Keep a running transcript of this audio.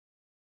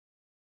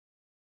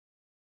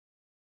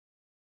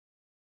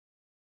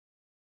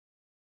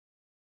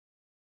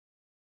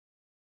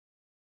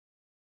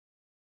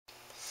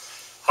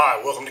Hi,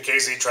 welcome to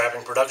KZ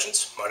Trapping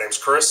Productions. My name is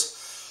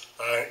Chris.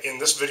 In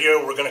this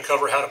video we're going to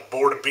cover how to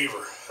board a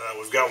beaver.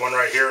 We've got one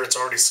right here. It's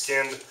already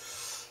skinned,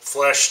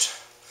 fleshed,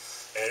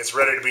 and it's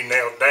ready to be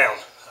nailed down.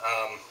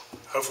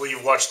 Hopefully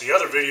you've watched the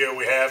other video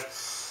we have.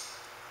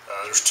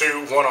 There's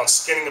two, one on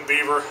skinning a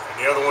beaver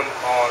and the other one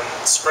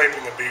on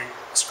scraping a beaver.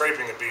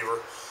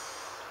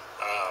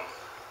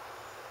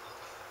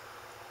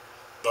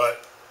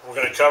 But we're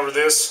going to cover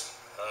this.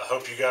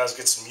 Hope you guys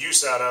get some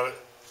use out of it.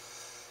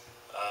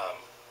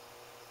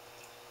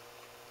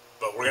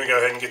 But we're going to go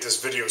ahead and get this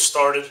video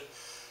started,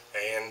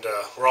 and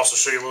we'll also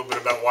show you a little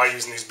bit about why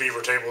using these beaver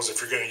tables,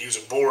 if you're going to use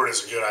a board,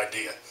 is a good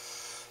idea.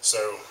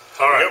 So,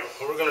 alright,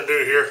 what we're going to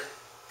do here,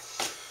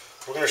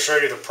 we're going to show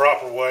you the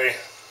proper way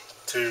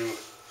to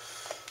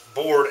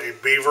board a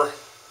beaver.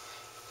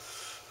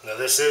 Now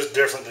this is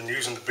different than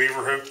using the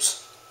beaver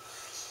hoops.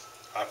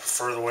 I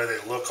prefer the way they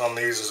look on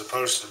these as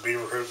opposed to the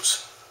beaver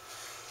hoops.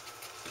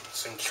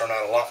 Seems to turn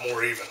out a lot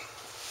more even.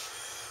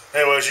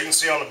 Anyway, as you can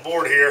see on the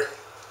board here,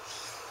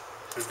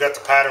 we've got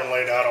the pattern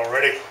laid out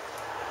already.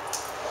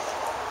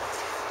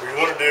 What you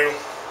want to do is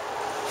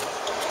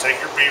take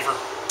your beaver,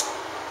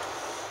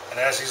 and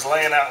as he's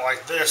laying out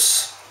like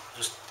this,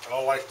 just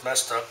all like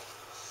messed up,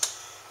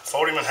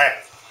 fold him in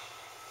half.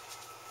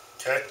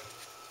 Okay?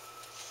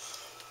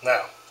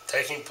 Now,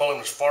 pull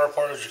him as far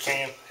apart as you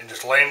can and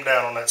just lay him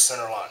down on that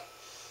center line.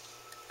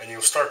 And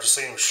you'll start to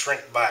see him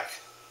shrink back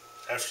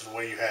after the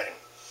way you had him.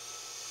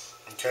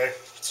 Okay?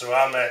 So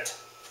I'm at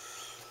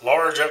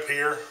large up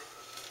here.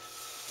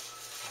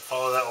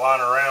 Follow that line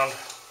around,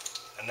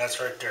 and that's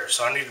right there.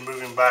 So I need to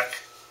move him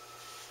back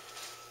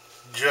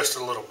just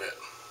a little bit.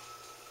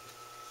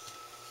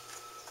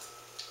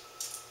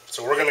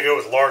 So we're going to go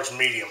with large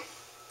medium,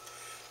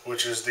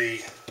 which is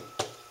the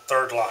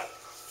third line.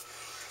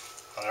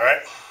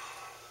 Alright?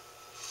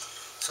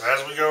 So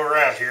as we go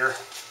around here,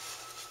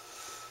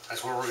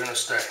 that's where we're going to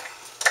stay.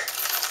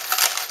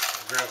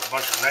 Grab a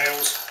bunch of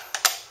nails,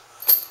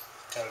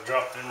 kind of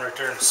drop them right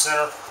there in the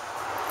center.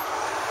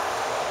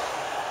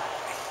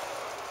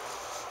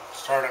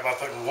 Start out by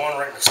putting one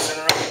right in the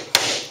center of it.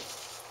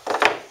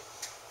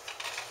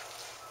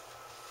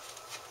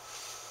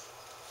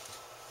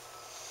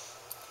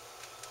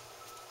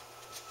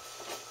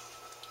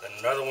 And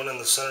another one in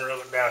the center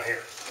of it down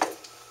here.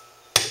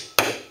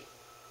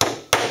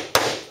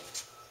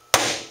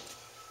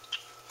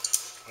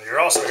 And you're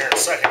also here in a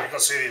second, you're going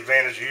to see the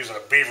advantage of using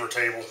a beaver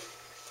table,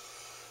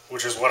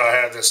 which is what I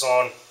have this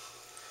on.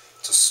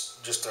 It's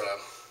just a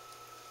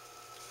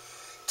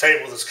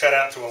table that's cut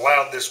out to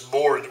allow this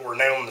board that we're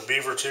nailing the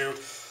beaver to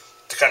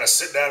kind of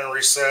sit down and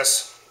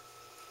recess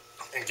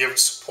and give it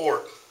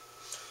support.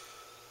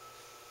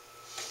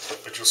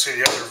 But you'll see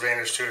the other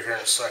advantage to it here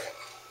in a second.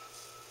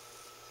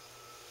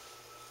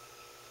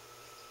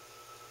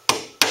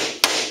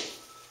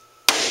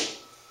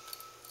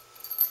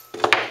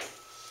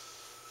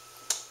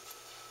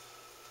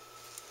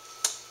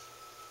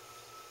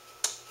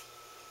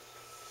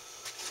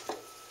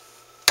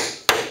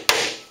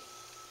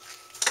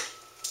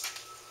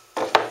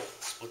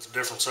 What's the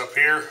difference up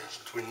here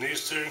between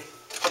these two?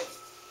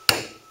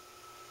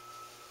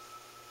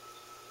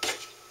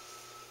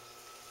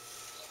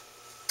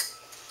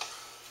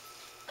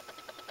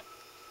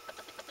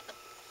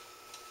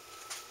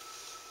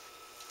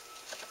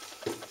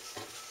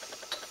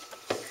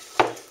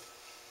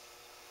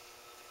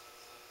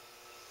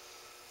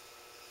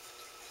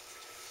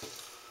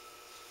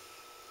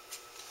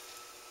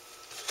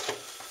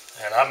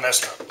 And I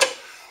messed up,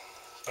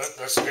 but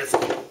that's a good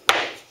thing.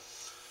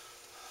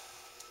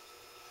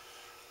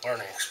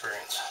 Learning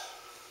experience.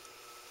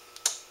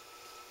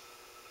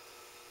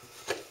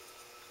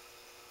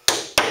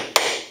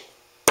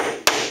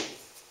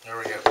 There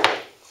we go.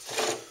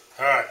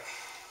 Alright.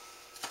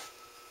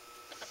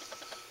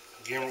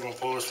 Again, we're going to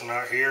pull this one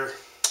out here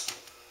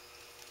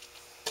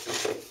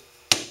to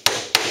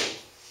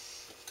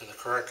the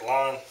correct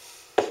line.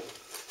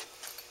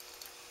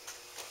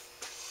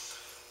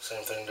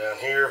 Same thing down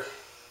here.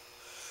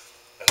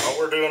 And all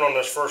we're doing on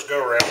this first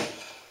go round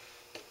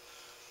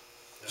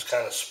is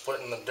kind of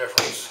splitting the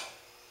difference.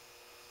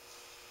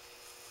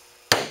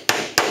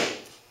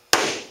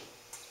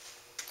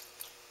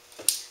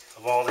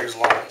 Of all these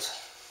lines.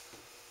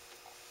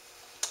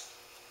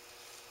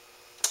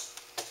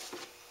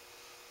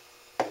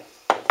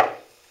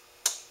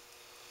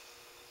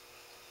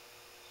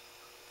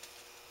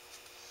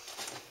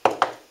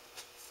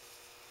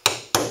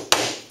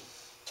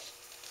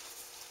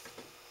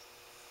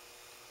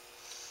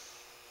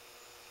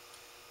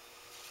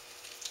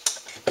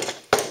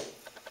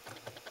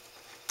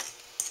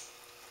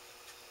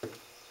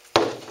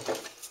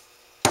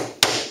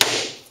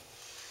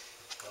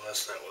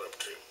 Mess that one up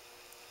too.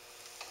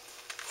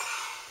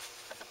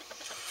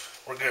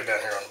 We're good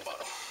down here on the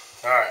bottom.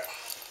 Alright.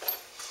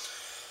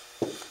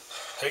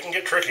 It can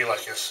get tricky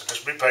like this, so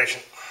just be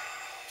patient.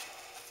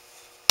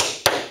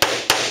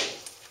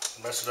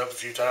 Mess it up a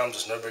few times,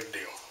 it's no big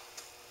deal.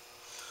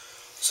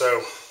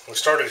 So we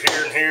started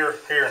here and here,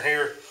 here and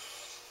here.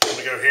 Then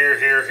we go here,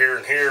 here, here,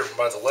 and here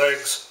by the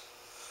legs.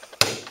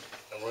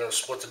 And And we're going to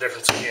split the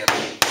difference again.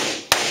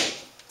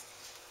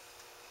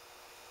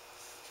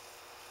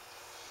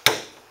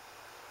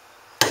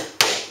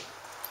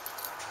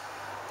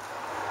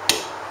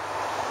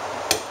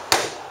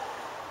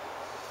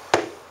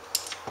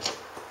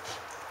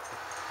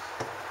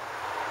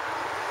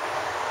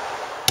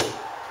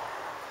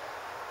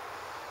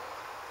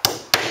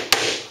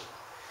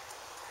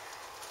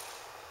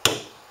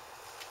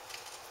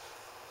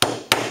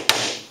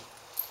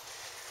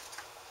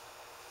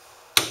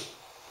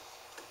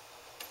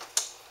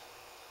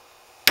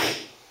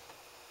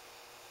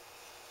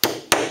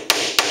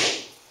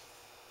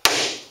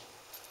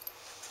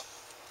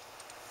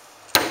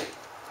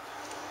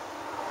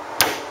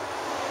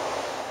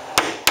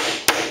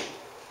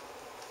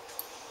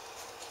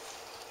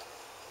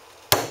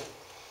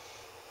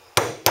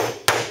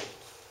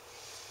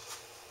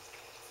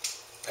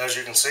 As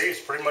you can see,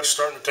 it's pretty much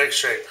starting to take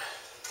shape.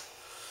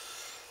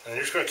 And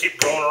you're just going to keep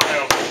going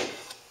around,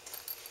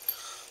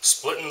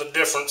 splitting the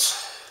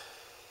difference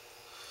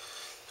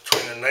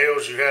between the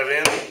nails you have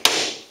in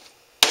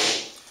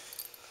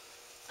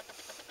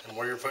and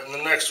where you're putting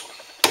the next one.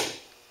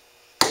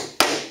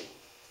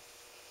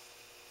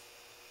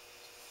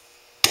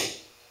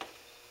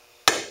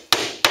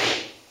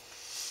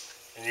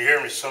 And you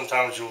hear me,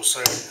 sometimes you will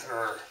say,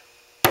 or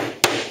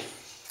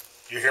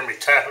you hear me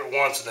tap it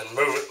once and then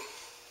move it.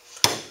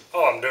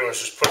 All I'm doing is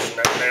just pushing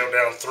that nail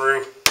down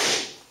through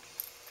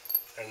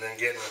and then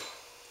getting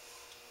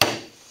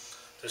it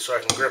just so I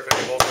can grip it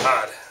and pull the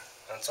hide.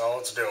 That's all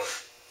it's doing.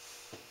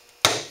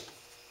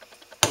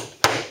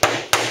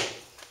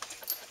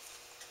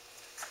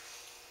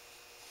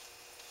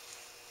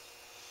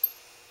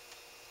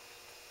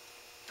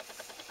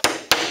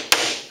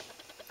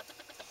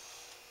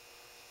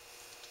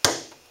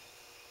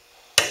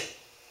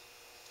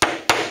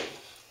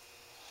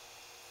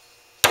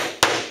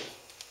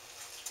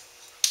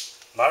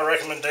 My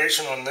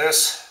recommendation on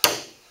this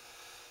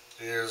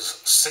is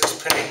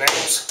 6-penny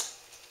nails.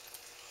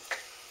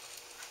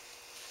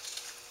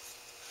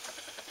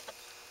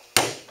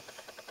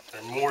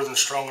 They're more than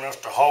strong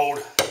enough to hold.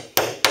 If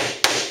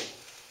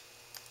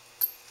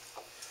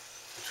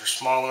they're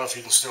small enough,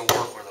 you can still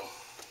work with them.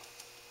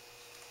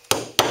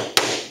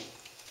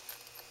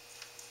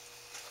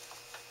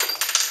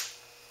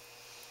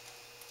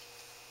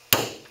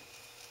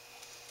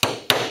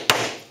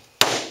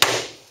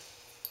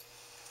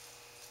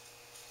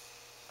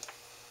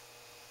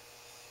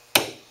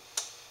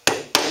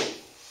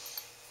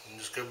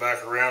 Just go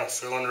back around and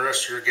fill in the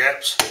rest of your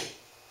gaps.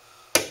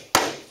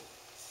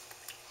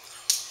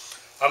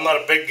 I'm not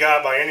a big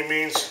guy by any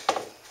means,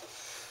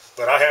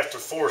 but I have to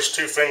force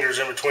 2 fingers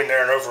in between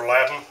there and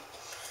overlap them.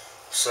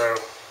 So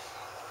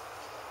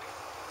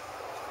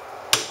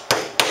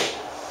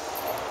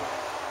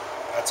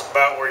that's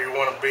about where you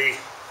want to be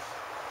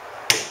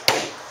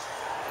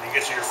when you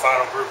get to your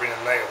final grouping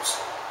of nails.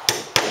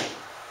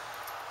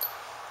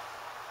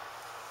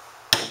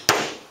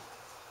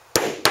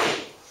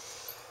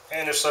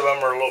 And if some of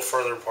them are a little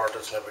further apart,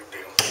 that's no big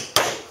deal.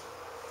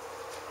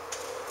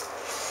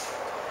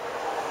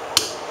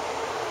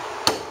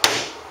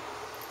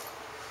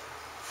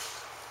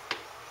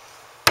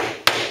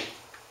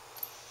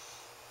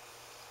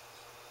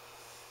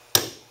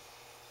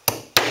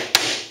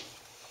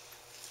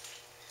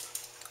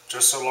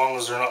 Just so long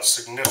as they're not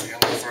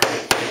significantly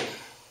further apart.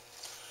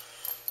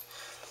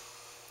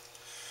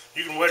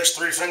 You can wedge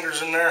 3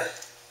 fingers in there.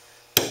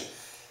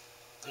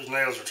 Those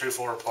nails are too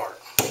far apart.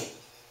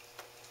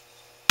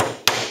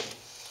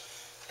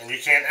 And you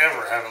can't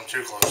ever have them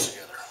too close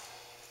together.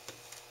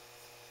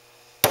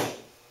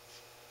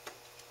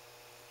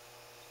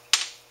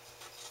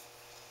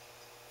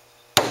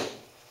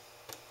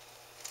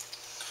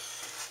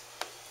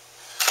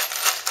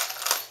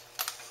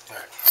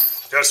 Alright,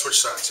 gotta switch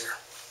sides here.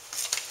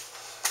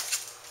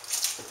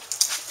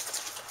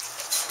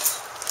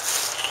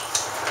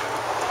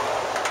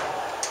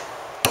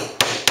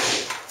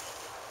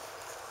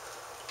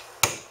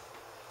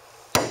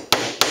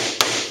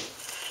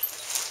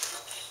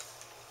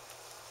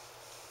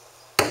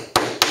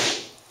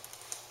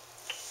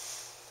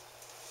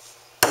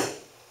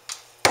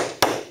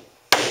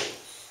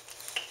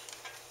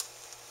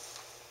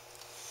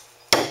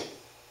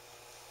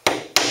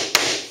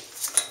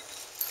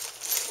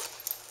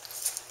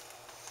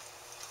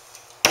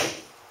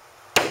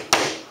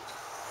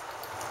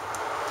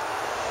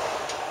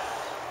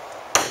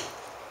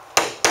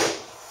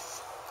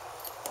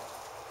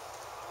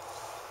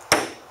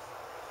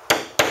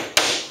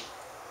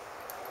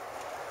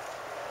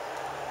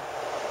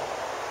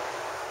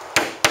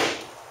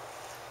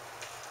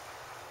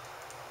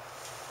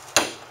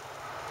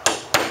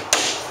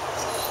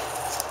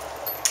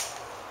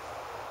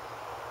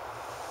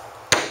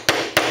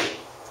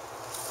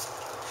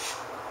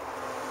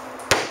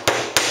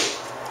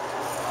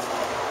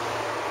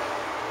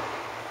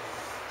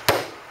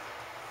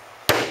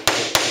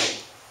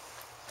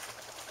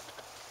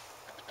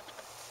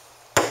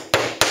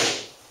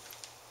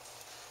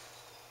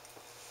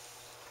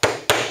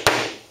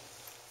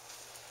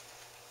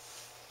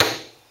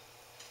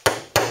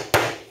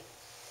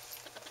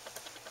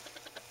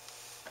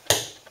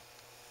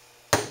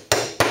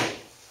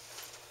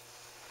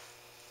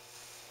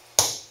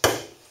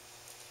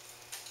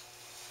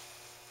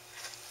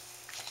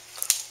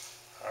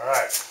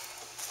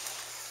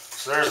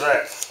 So there's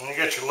that. When you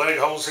get your leg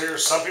holes here,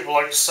 some people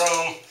like to sew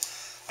them.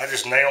 I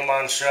just nail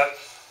mine shut.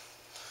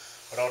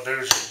 What I'll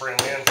do is just bring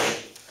them in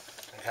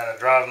and kind of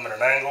drive them at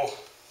an angle.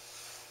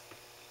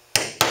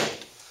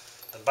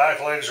 The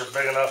back legs are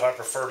big enough. I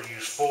prefer to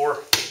use four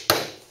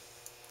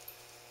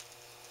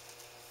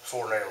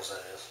nails,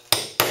 that is.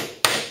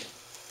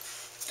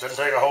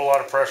 Doesn't take a whole lot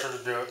of pressure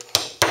to do it.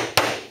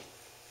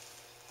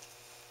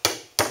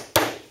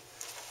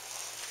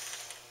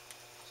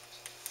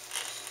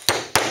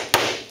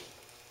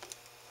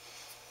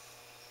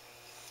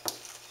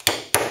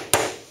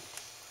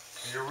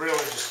 You're really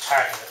just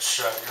tacking it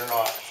shut. You're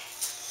not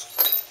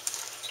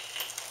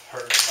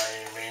hurting it by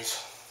any means.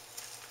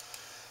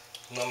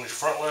 And on these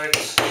front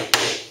legs,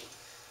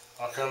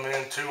 I'll come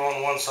in 2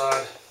 on one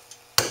side,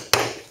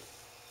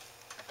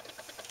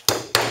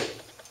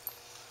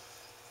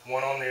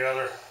 1 on the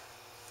other.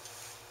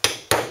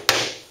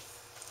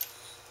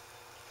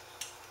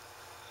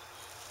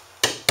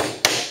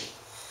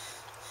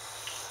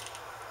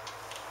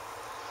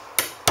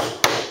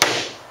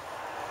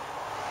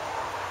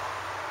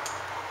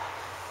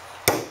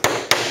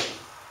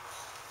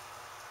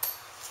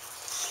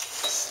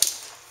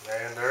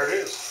 And there it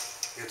is.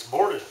 It's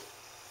boarded.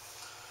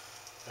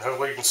 And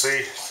hopefully you can see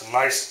it's a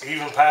nice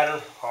even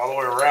pattern all the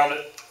way around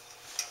it.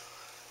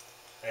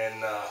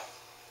 And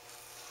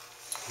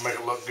make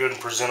it look good and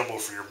presentable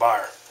for your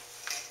buyer.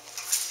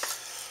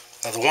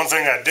 Now the one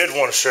thing I did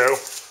want to show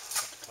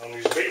on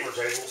these Beaver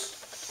tables,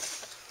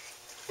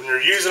 when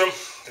you're using them,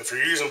 if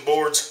you're using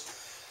boards,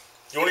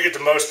 you want to get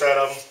the most out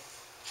of them.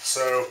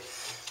 So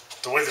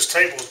the way this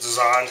table is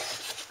designed,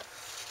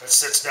 it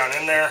sits down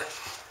in there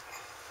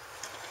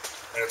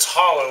and it's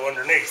hollow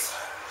underneath.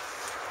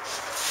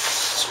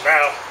 So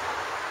now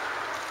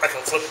I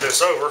can flip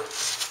this over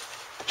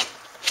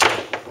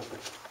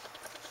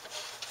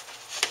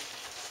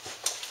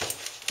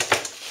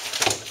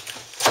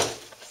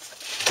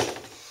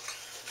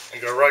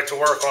and go right to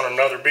work on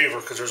another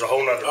Beaver, because there's a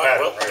whole nother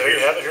pattern. Well, there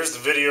you have it. Here's the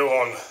video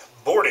on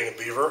boarding a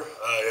Beaver.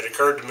 It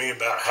occurred to me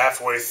about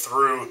halfway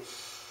through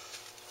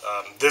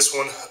this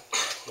one,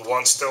 the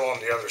one still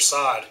on the other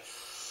side.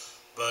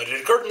 But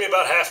it occurred to me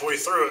about halfway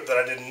through it that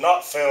I did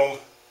not film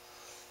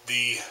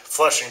the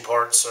fleshing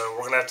part, so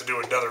we're going to have to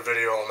do another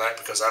video on that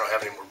because I don't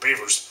have any more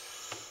Beavers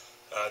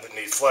that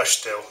need flesh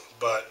still.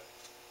 But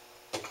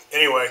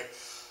anyway,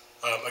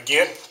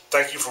 again,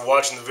 thank you for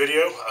watching the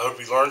video. I hope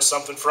you learned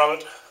something from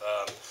it.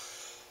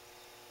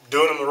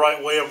 Doing them the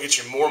right way will get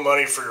you more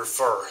money for your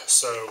fur.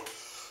 So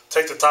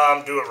take the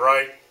time, do it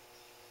right,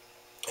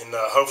 and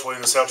hopefully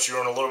this helps you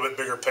earn a little bit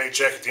bigger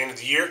paycheck at the end of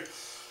the year.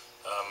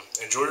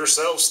 Enjoy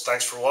yourselves.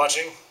 Thanks for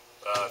watching.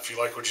 If you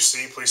like what you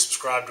see, please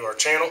subscribe to our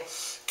channel,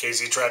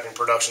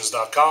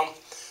 kztrappingproductions.com.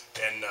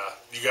 And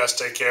you guys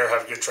take care.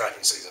 Have a good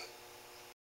trapping season.